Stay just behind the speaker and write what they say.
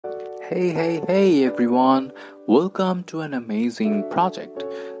Hey everyone, welcome to an amazing project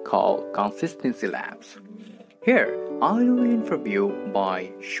called Consistency Labs. Here, I'll do an interview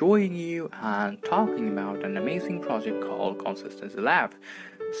by showing you and talking about an amazing project called Consistency Lab.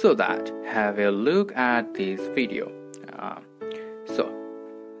 So that, have a look at this video. So,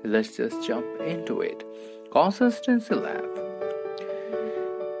 let's just jump into it. Consistency Lab.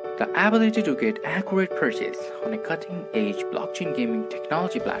 The ability to get accurate purchase on a cutting-edge blockchain gaming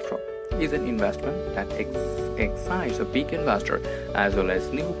technology platform is an investment that excites a big investor as well as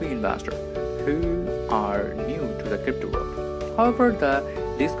newbie investor who are new to the crypto world. However, the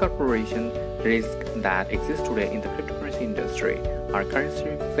discorporation risk that exists today in the cryptocurrency industry are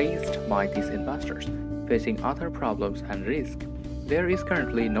currently faced by these investors, facing other problems and risks. There is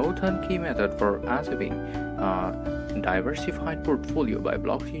currently no turnkey method for achieving diversified portfolio by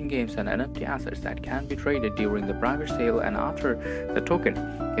blockchain games and NFT assets that can be traded during the private sale and after the token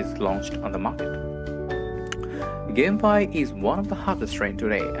is launched on the market. GameFi is one of the hottest trends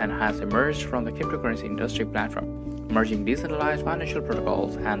today and has emerged from the cryptocurrency industry platform, merging decentralized financial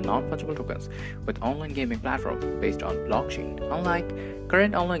protocols and non-fungible tokens with online gaming platforms based on blockchain. Unlike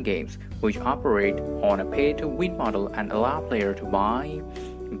current online games, which operate on a pay-to-win model and allow players to buy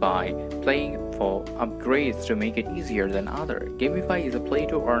by playing for upgrades to make it easier than others. GameFi is a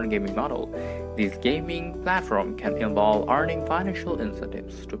play-to-earn gaming model. This gaming platform can involve earning financial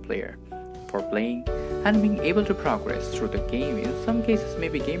incentives to players for playing and being able to progress through the game. In some cases,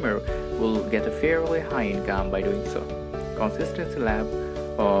 maybe gamer will get a fairly high income by doing so. Consistency Lab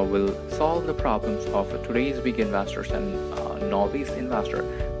will solve the problems of today's big investors and novice investor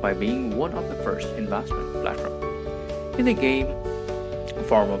by being one of the first investment platform in the game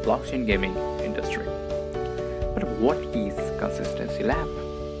form of blockchain gaming industry. But what is Consistency Lab?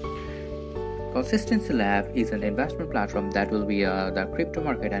 Consistency Lab is an investment platform that will be the crypto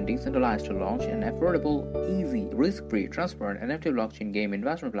market and decentralized to launch an affordable, easy, risk-free, transparent NFT blockchain game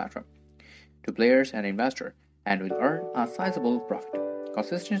investment platform to players and investors and will earn a sizable profit.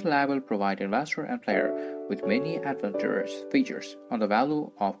 Consistency Lab will provide investor and player with many advantageous features on the value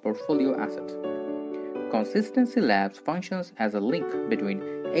of portfolio assets. Consistency Labs functions as a link between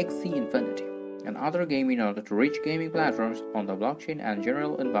Axie Infinity and other gaming in order to reach gaming platforms on the blockchain and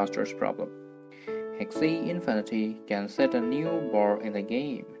general investors' problem. Axie Infinity can set a new bar in the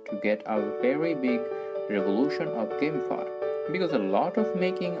game to get a very big revolution of GameFi because a lot of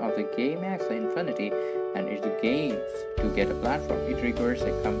making of the game Axie Infinity and its games to get a platform, it requires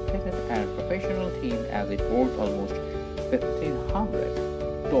a competent and professional team as it worth almost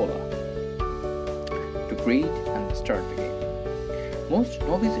 $1,500 to create and start the game. Most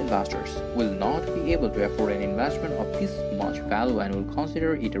novice investors will not be able to afford an investment of this much value and will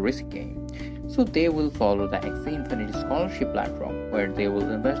consider it a risky game. So they will follow the Axie Infinity scholarship platform where they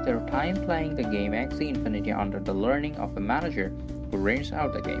will invest their time playing the game Axie Infinity under the learning of a manager who rents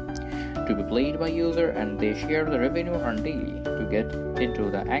out the game to be played by user and they share the revenue earned daily. To get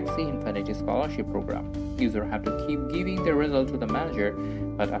into the Axie Infinity scholarship program, users have to keep giving the result to the manager,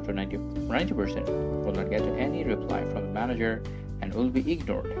 but after 90% will not get any reply from the manager and will be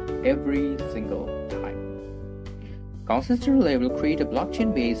ignored every single time. Consistency Lab will create a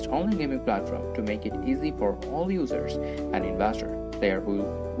blockchain-based online gaming platform to make it easy for all users and investors. Players who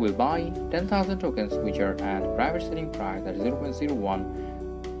will buy 10,000 tokens which are at private selling price at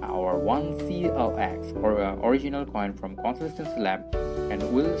 0.01 or 1 CLX or original coin from Consistency Lab and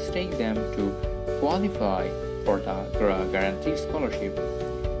will stake them to qualify for the guaranteed scholarship.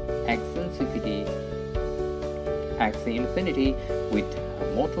 Axie Infinity with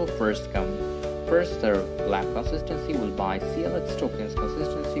motto first come first serve. Lab Consistency will buy CLX tokens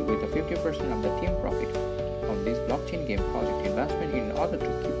Consistency with a 50% of the team profit on this blockchain game project investment in order to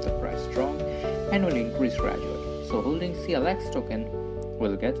keep the price strong and will increase gradually. So holding CLX token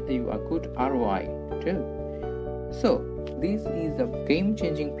will get you a good ROI too. So this is a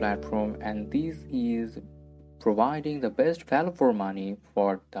game-changing platform and this is providing the best value for money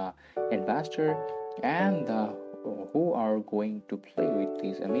for the investor and the who are going to play with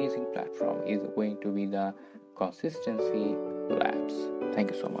this amazing platform is going to be the Consistency Labs.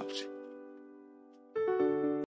 Thank you so much.